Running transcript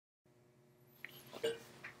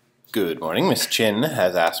Good morning. Miss Chin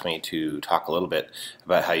has asked me to talk a little bit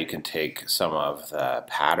about how you can take some of the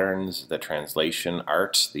patterns, the translation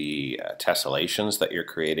art, the tessellations that you're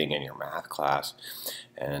creating in your math class,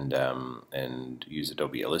 and use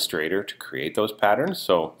Adobe Illustrator to create those patterns.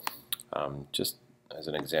 So just as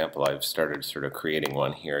an example, I've started sort of creating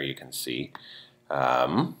one here. You can see.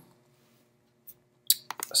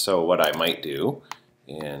 So what I might do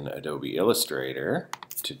in Adobe Illustrator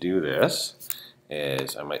to do this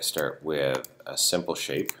is I might start with a simple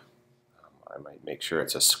shape. I might make sure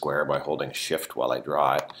it's a square by holding Shift while I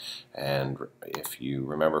draw it. And if you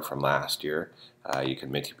remember from last year, you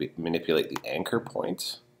can manipulate the anchor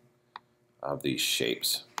points of these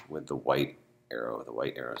shapes with the white arrow. The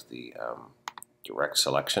white arrow is the direct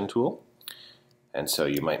selection tool. And so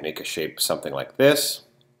you might make a shape something like this,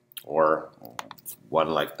 or one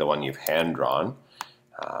like the one you've hand drawn.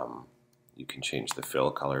 You can change the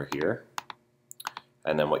fill color here.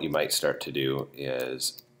 And then what you might start to do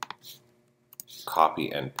is copy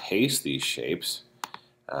and paste these shapes,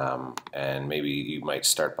 and maybe you might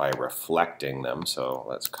start by reflecting them. So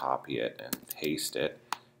let's copy it and paste it,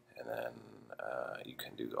 and then you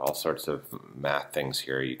can do all sorts of math things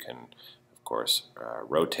here. You can, of course,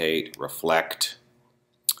 rotate, reflect,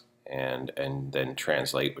 and then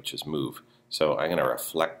translate, which is move. So I'm going to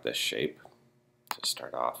reflect this shape to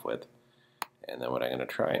start off with. And then what I'm going to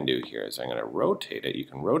try and do here is I'm going to rotate it. You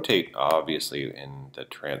can rotate obviously in the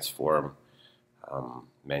transform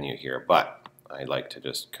menu here, but I like to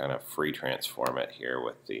just kind of free transform it here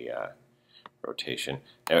with the rotation.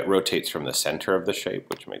 Now it rotates from the center of the shape,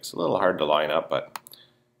 which makes it a little hard to line up, but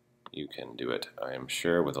you can do it, I am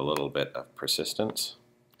sure, with a little bit of persistence.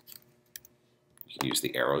 You can use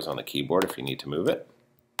the arrows on the keyboard if you need to move it.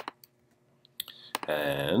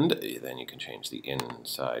 And then you can change the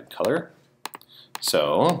inside color.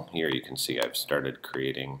 So here you can see I've started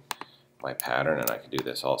creating my pattern, and I can do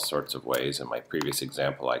this all sorts of ways. In my previous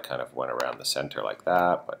example, I kind of went around the center like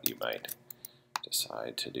that, but you might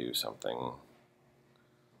decide to do something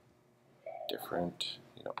different.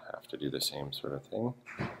 You don't have to do the same sort of thing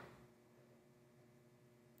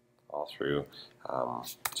all through.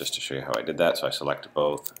 Just to show you how I did that, so I selected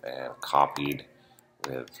both and copied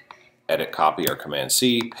with Edit Copy or Command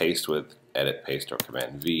C, paste with Edit Paste or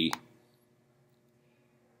Command V.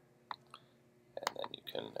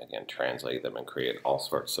 Can again translate them and create all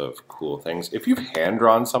sorts of cool things. If you've hand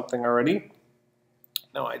drawn something already,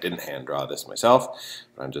 no, I didn't hand draw this myself,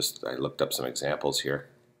 but I looked up some examples here.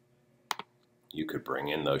 You could bring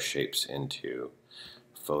in those shapes into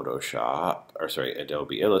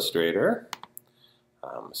Adobe Illustrator.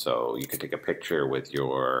 So you could take a picture with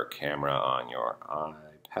your camera on your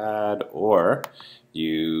iPad, or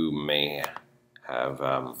you may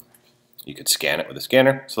have you could scan it with a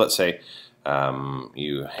scanner. So let's say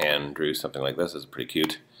you hand drew something like this. It's pretty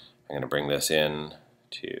cute. I'm going to bring this in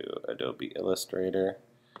to Adobe Illustrator.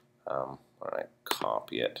 Why don't I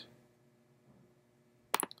copy it?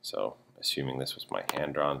 So assuming this was my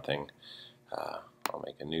hand-drawn thing, I'll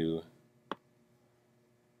make a new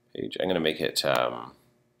page. I'm going to make it the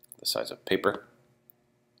size of paper.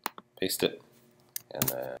 Paste it, and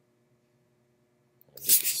then make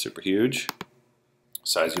it super huge.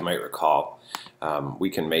 So as you might recall, we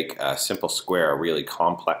can make a simple square really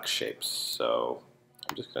complex shapes. So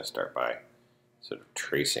I'm just going to start by sort of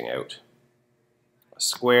tracing out a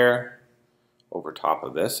square. Over top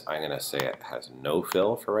of this, I'm going to say it has no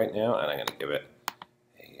fill for right now, and I'm going to give it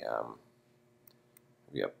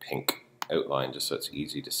maybe a pink outline just so it's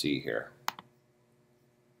easy to see here.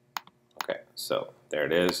 Okay, so there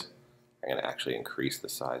it is. I'm going to actually increase the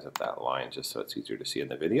size of that line just so it's easier to see in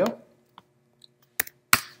the video.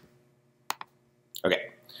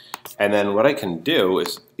 Okay, and then what I can do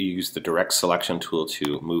is use the direct selection tool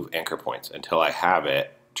to move anchor points until I have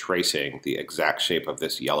it tracing the exact shape of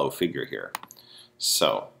this yellow figure here.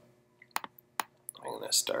 So I'm going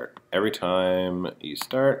to start. Every time you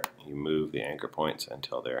start, you move the anchor points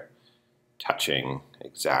until they're touching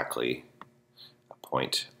exactly a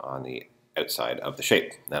point on the outside of the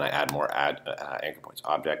shape. Then I add more anchor points.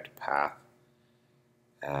 Object, path,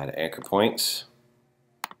 add anchor points.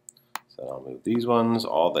 So I'll move these ones,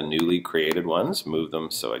 all the newly created ones, move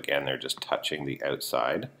them so again they're just touching the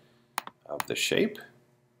outside of the shape.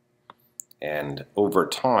 And over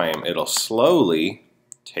time it'll slowly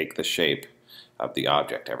take the shape of the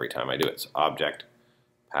object every time I do it. So object,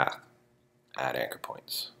 path, add anchor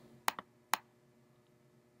points.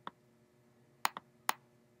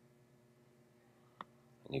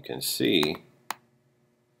 And you can see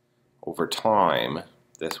over time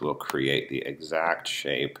this will create the exact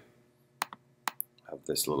shape of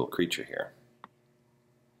this little creature here.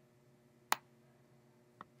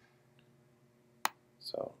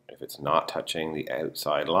 So if it's not touching the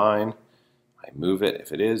outside line, I move it.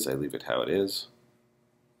 If it is, I leave it how it is.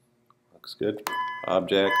 Looks good.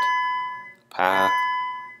 Object, path,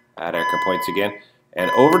 add anchor points again.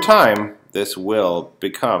 And over time, this will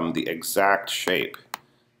become the exact shape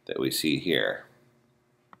that we see here.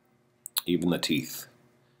 Even the teeth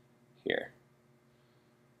here.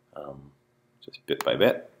 Just bit by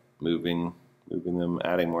bit, moving them,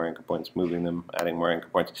 adding more anchor points, moving them, adding more anchor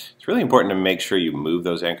points. It's really important to make sure you move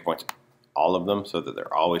those anchor points, all of them, so that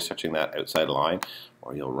they're always touching that outside line,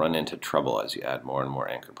 or you'll run into trouble as you add more and more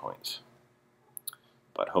anchor points.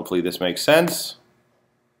 But hopefully this makes sense.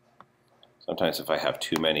 Sometimes if I have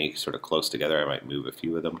too many sort of close together, I might move a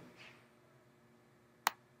few of them.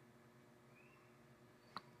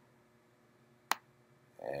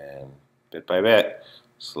 And bit by bit,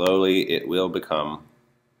 slowly it will become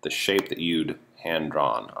the shape that you'd hand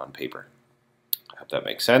drawn on paper. I hope that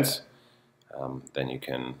makes sense. Then you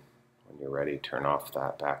can, when you're ready, turn off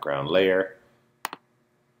that background layer.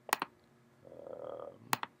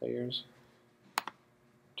 Layers.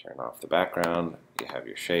 Turn off the background, you have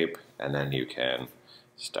your shape, and then you can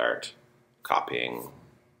start copying,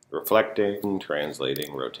 reflecting,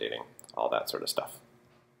 translating, rotating, all that sort of stuff.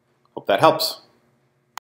 Hope that helps.